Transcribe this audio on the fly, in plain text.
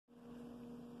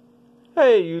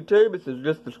Hey YouTube, this is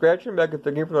Just the Scratcher, back at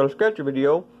again for another Scratcher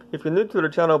video. If you're new to the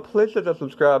channel, please hit that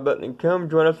subscribe button and come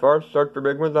join us for our search for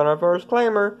big wins on our first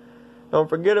claimer. Don't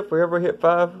forget, if we ever hit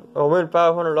win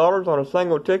 $500 on a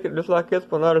single ticket, just like this,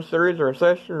 but not a series or a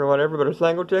session or whatever, but a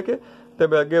single ticket, there'll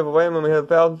be a giveaway. When we hit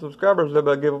 1,000 subscribers, there'll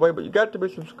be a giveaway, but you got to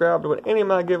be subscribed to win any of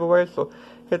my giveaways, so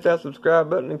hit that subscribe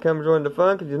button and come join the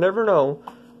fun, because you never know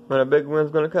when a big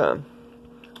win's going to come.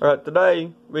 Alright,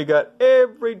 today we got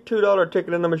every $2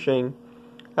 ticket in the machine.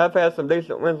 I've had some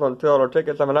decent wins on $2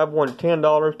 tickets. I mean, I've won $10,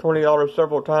 $20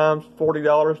 several times,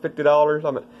 $40, $50.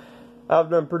 I mean,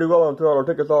 I've done pretty well on $2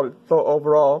 tickets so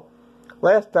overall.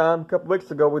 Last time, a couple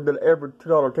weeks ago, we did every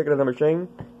 $2 ticket in the machine.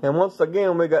 And once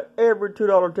again, we got every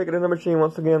 $2 ticket in the machine.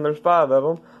 Once again, there's 5 of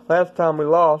them. Last time we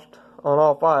lost on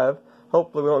all 5.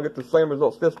 Hopefully we don't get the same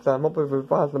results this time. Hopefully we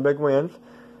find some big wins.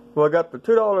 Well, I got the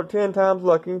 $2 10 times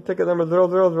lucky, ticket number 000,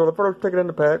 the first ticket in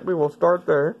the pack. We will start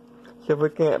there. See if we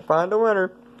can't find a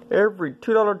winner. Every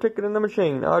 $2 ticket in the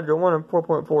machine. Odds are 1 in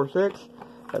 4.46.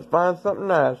 Let's find something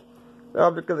nice. The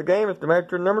object of the game is to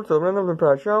match your number to the random and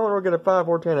prize shown, or get a 5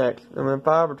 or 10x. And then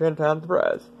 5 or 10 times the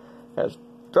prize. Let's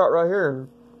start right here and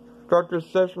start this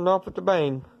session off with the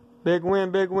bang. Big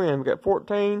win, big win. We got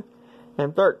 14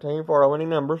 and 13 for our winning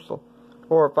numbers. So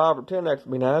 4 or 5 or 10x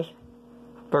would be nice.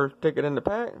 First ticket in the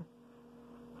pack.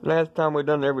 Last time we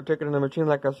done every ticket in the machine,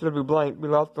 like I said, we blanked. We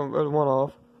lost on one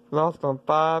off. We lost on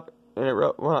 5 in a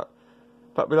row. Well,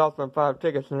 but we lost on 5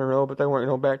 tickets in a row, but they weren't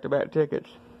no back-to-back tickets.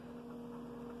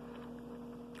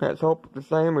 Let's hope the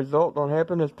same result don't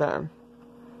happen this time.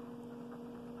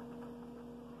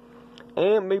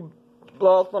 And we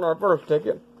lost on our first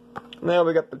ticket. Now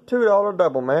we got the $2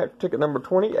 double match, ticket number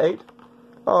 28.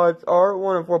 Odds are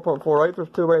 1 in 4.48. There's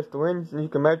 2 ways to win. So you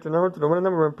can match your number to the winning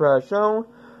number and prize shown,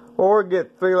 or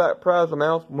get 3 like prize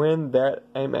amounts, win that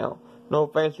amount. No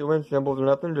fancy win symbols or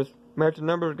nothing, just match the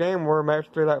numbers game or match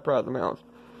 3 like prize amounts.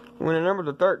 Winning numbers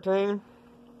are 13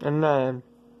 and 9.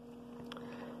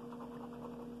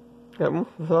 Yep,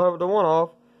 so the one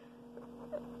off.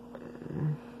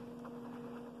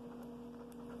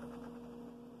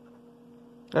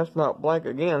 That's not blank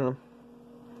again.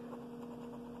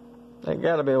 There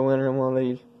gotta be a winner in one of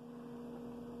these.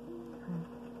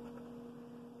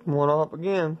 One off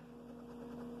again.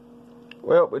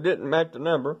 Well, we didn't match the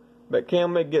number, but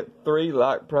can we get 3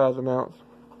 like prize amounts?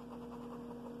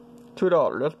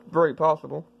 $2, that's very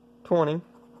possible. 20,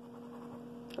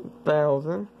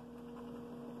 1,000,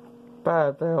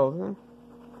 5,000,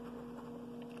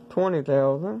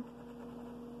 20,000,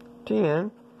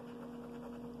 10,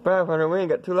 500. We ain't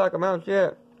got 2 like amounts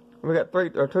yet. We got 2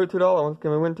 $2 ones.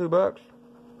 Can we win $2?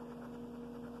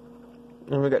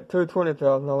 And we got 2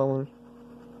 $20,000 ones.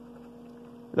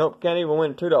 Nope, can't even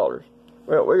win $2.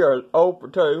 Well, we are 0 for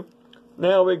 2.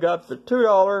 Now we got the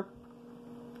 $2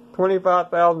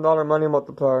 $25,000 money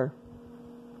multiplier.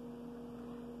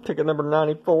 Ticket number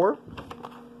 94.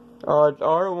 Odds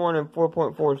are 1 in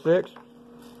 4.46.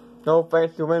 No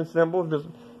fancy win symbols, just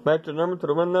match the number to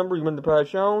the win number, you win the prize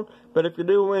shown. But if you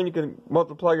do win, you can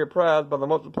multiply your prize by the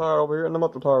multiplier over here in the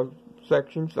multiplier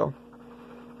section. So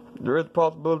there is a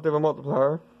possibility of a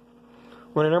multiplier.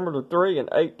 Winning numbers are 3 and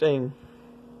 18.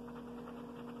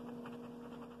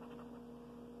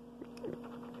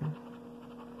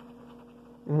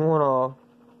 One off.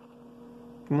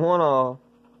 One off.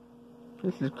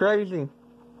 This is crazy.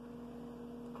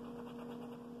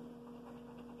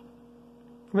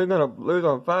 We're gonna lose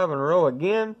on 5 in a row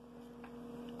again.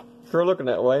 Sure looking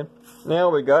that way. Now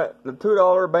we got the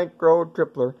 $2 bankroll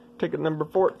tripler. Ticket number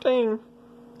 14.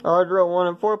 Odds are 1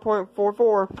 in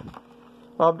 4.44.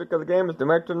 Object of the game is to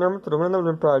match the number to the winning number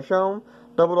and prize shown.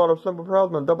 Double dollar simple prize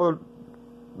and double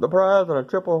the prize, and a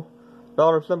triple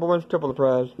dollar simple wins triple the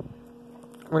prize.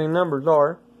 Winning numbers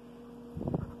are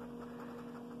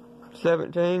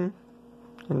 17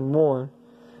 and 1.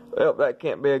 Well, that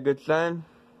can't be a good sign.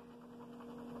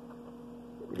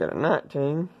 We got a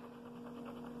 19,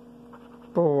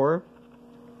 4,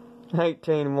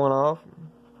 18, 1 off,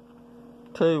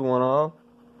 2, 1 off,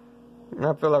 and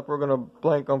I feel like we're going to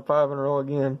blank on 5 in a row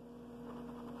again.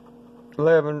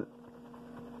 11,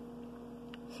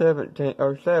 17,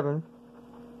 or 7,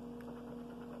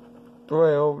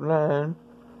 12, 9,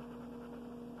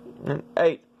 and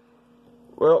 8.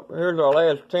 Well, here's our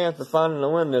last chance of finding a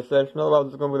win this session. Otherwise,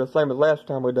 it's going to be the same as last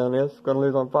time we done this. Going to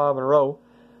lose on 5 in a row.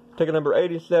 Ticket number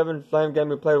 87, same game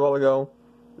we played a while ago.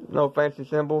 No fancy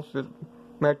symbols, just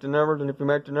match the numbers, and if you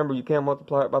match the number, you can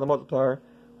multiply it by the multiplier.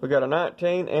 We got a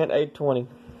 19 and a 20.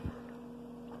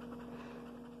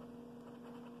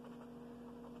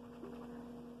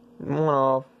 One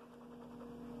off.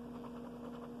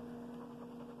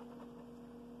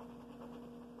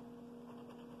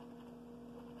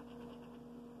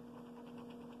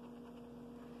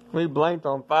 We blanked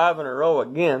on 5 in a row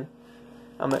again.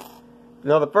 I mean,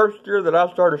 the first year that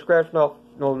I started scratching off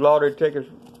lottery tickets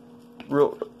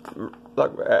real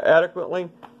adequately,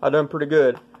 I done pretty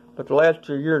good. But the last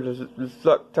 2 years has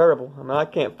sucked terrible. I mean, I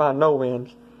can't find no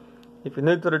wins. If you're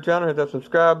new to the channel, hit that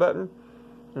subscribe button,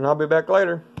 and I'll be back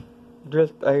later.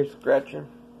 Just a scratching.